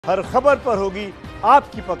हर खबर पर होगी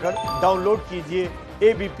आपकी पकड़। डाउनलोड कीजिए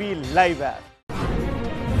एबीपी लाइव ऐप।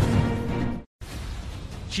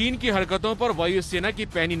 चीन की हरकतों पर वायुसेना की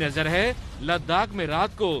पैनी नजर है। लद्दाख में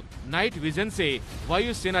रात को नाइट विजन से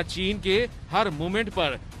वायुसेना चीन के हर मूवमेंट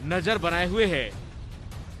पर नजर बनाए हुए है।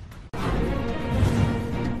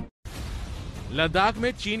 लद्दाख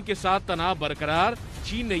में चीन के साथ तनाव बरकरार।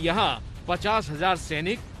 चीन ने यहां 50,000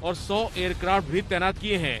 सैनिक और 100 एयरक्राफ्ट भी तैनात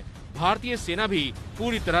किए हैं। भारतीय सेना भी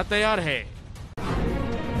पूरी तरह तैयार है।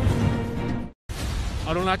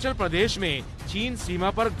 अरुणाचल प्रदेश में चीन सीमा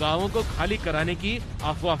पर गांवों को खाली कराने की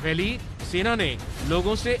अफवाह फैली। सेना ने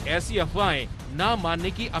लोगों से ऐसी अफवाहें न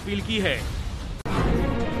मानने की अपील की है।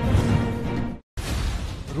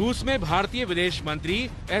 रूस में भारतीय विदेश मंत्री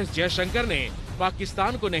एस जयशंकर ने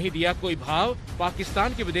पाकिस्तान को नहीं दिया कोई भाव।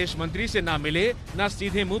 पाकिस्तान के विदेश मंत्री से ना मिले ना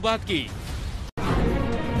सीधे मुंह बात की।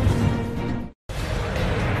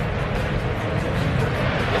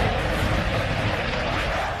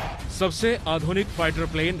 सबसे आधुनिक फाइटर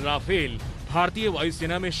प्लेन राफेल भारतीय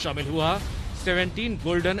वायुसेना में शामिल हुआ। 17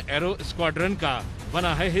 गोल्डन एरो स्क्वाड्रन का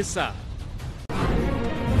बना है हिस्सा।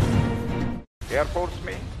 एयरफोर्स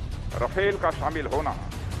में राफेल का शामिल होना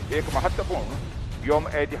एक महत्वपूर्ण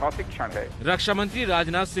एवं ऐतिहासिक क्षण है। रक्षा मंत्री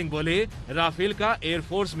राजनाथ सिंह बोले, राफेल का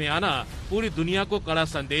एयरफोर्स में आना पूरी दुनिया को कड़ा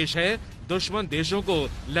संदेश है। दुश्मन देशों को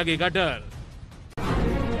लगेगा डर।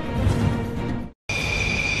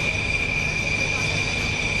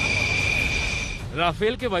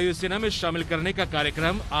 राफेल के वायुसेना में शामिल करने का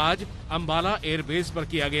कार्यक्रम आज अंबाला एयरबेस पर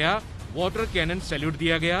किया गया। वाटर कैनन सैल्यूट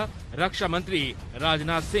दिया गया। रक्षा मंत्री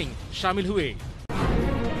राजनाथ सिंह शामिल हुए।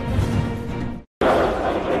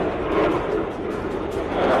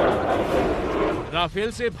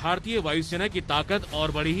 राफेल से भारतीय वायुसेना की ताकत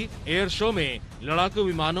और बढ़ी। एयर शो में लड़ाकू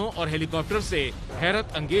विमानों और हेलीकॉप्टर से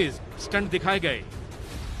हैरत अंगेज स्टंट दिखाए गए।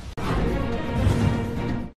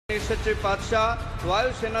 सच्चे पातशाह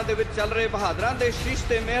वायुसेना दे विच चल रहे बहादुरां दे शीश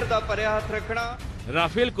ते मेहर दा भरिया हथ रखना।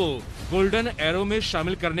 राफेल को गोल्डन एरो में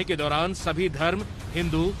शामिल करने के दौरान सभी धर्म,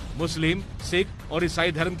 हिंदू, मुस्लिम, सिख और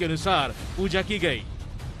ईसाई धर्म के अनुसार पूजा की गई।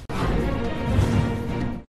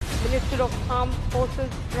 Minister of armed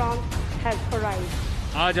forces France has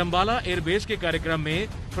arrived. आज अंबाला एयरबेस के कार्यक्रम में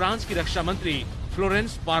फ्रांस की रक्षा मंत्री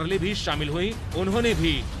फ्लोरेंस पार्ले भी शामिल हुई। उन्होंने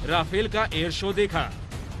भी राफेल का एयर शो देखा।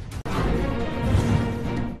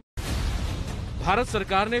 भारत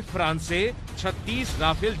सरकार ने फ्रांस से 36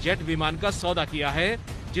 राफेल जेट विमान का सौदा किया है,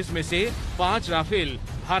 जिसमें से 5 राफेल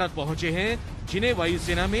भारत पहुंचे हैं, जिन्हें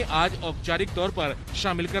वायुसेना में आज औपचारिक तौर पर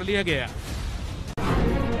शामिल कर लिया गया।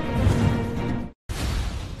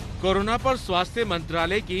 कोरोना पर स्वास्थ्य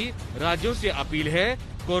मंत्रालय की राज्यों से अपील है।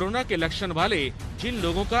 कोरोना के लक्षण वाले जिन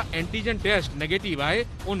लोगों का एंटीजन टेस्ट नेगेटिव आए,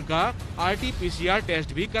 उनका RT-PCR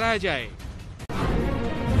टेस्ट भी कराया जाए।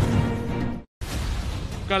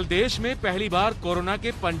 कल देश में पहली बार कोरोना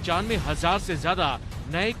के 95,000 से ज्यादा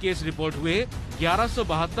नए केस रिपोर्ट हुए।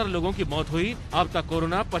 1172 लोगों की मौत हुई। अब तक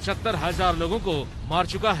कोरोना 75,000 लोगों को मार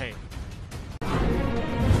चुका है।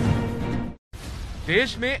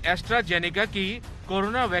 देश में एस्ट्राजेनेका की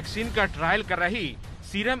कोरोना वैक्सीन का ट्रायल कर रही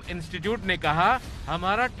सीरम इंस्टीट्यूट ने कहा,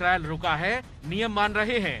 हमारा ट्रायल रुका है, नियम मान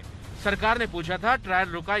रहे हैं। सरकार ने पूछा था ट्रायल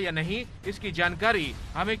रुका या नहीं, इसकी जानकारी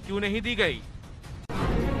हमें क्यों नहीं दी गई।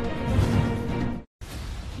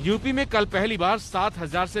 यूपी में कल पहली बार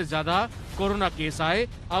 7,000 से ज्यादा कोरोना केस आए।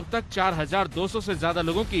 अब तक 4,200 से ज्यादा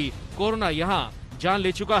लोगों की कोरोना यहां जान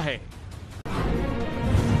ले चुका है।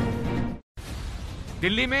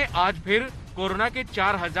 दिल्ली में आज फिर कोरोना के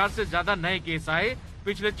 4,000 से ज्यादा नए केस आए।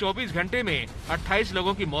 पिछले 24 घंटे में 28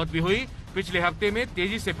 लोगों की मौत भी हुई। पिछले हफ्ते में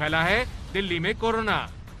तेजी से फैला है दिल्ली में कोरोना।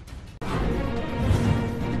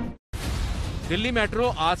 दिल्ली मेट्रो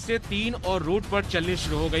आज से 3 और रूट पर चलनी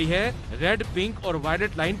शुरू हो गई है। रेड, पिंक और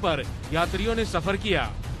वायलेट लाइन पर यात्रियों ने सफर किया।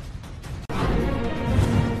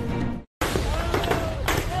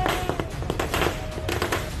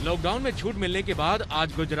 लॉकडाउन में छूट मिलने के बाद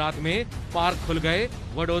आज गुजरात में पार्क खुल गए।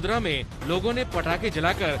 वडोदरा में लोगों ने पटाखे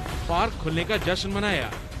जलाकर पार्क खुलने का जश्न मनाया।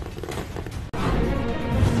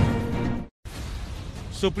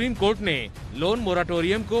 सुप्रीम कोर्ट ने लोन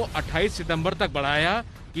मोराटोरियम को 28 सितंबर तक बढ़ाया।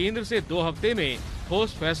 केंद्र से 2 हफ्ते में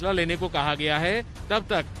ठोस फैसला लेने को कहा गया है। तब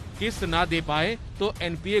तक किस्त ना दे पाए तो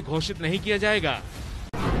NPA घोषित नहीं किया जाएगा।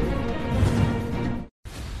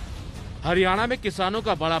 हरियाणा में किसानों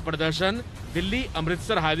का बड़ा प्रदर्शन। दिल्ली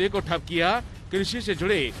अमृतसर हाईवे को ठप किया। कृषि से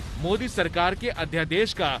जुड़े मोदी सरकार के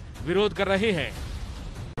अध्यादेश का विरोध कर रहे हैं।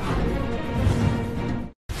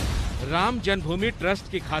 राम जन्मभूमि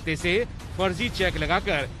ट्रस्ट के खाते से फर्जी चेक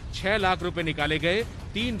लगाकर 6 लाख रुपए निकाले गए।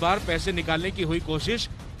 3 बार पैसे निकालने की हुई कोशिश।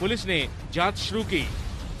 पुलिस ने जांच शुरू की।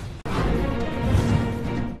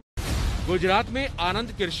 गुजरात में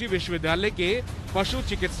आनंद कृषि विश्वविद्यालय के पशु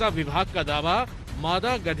चिकित्सा विभाग का दावा,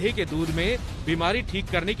 मादा गधे के दूध में बीमारी ठीक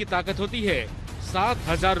करने की ताकत होती है।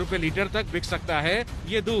 7,000 रुपए लीटर तक बिक सकता है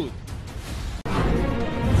ये दूध।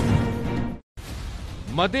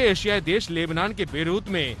 मध्य एशियाई देश लेबनान के बेरूत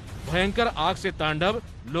में भयंकर आग से तांडव,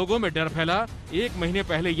 लोगों में डर फैला। 1 महीने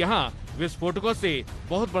पहले यहाँ विस्फोटकों से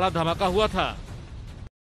बहुत बड़ा धमाका हुआ था।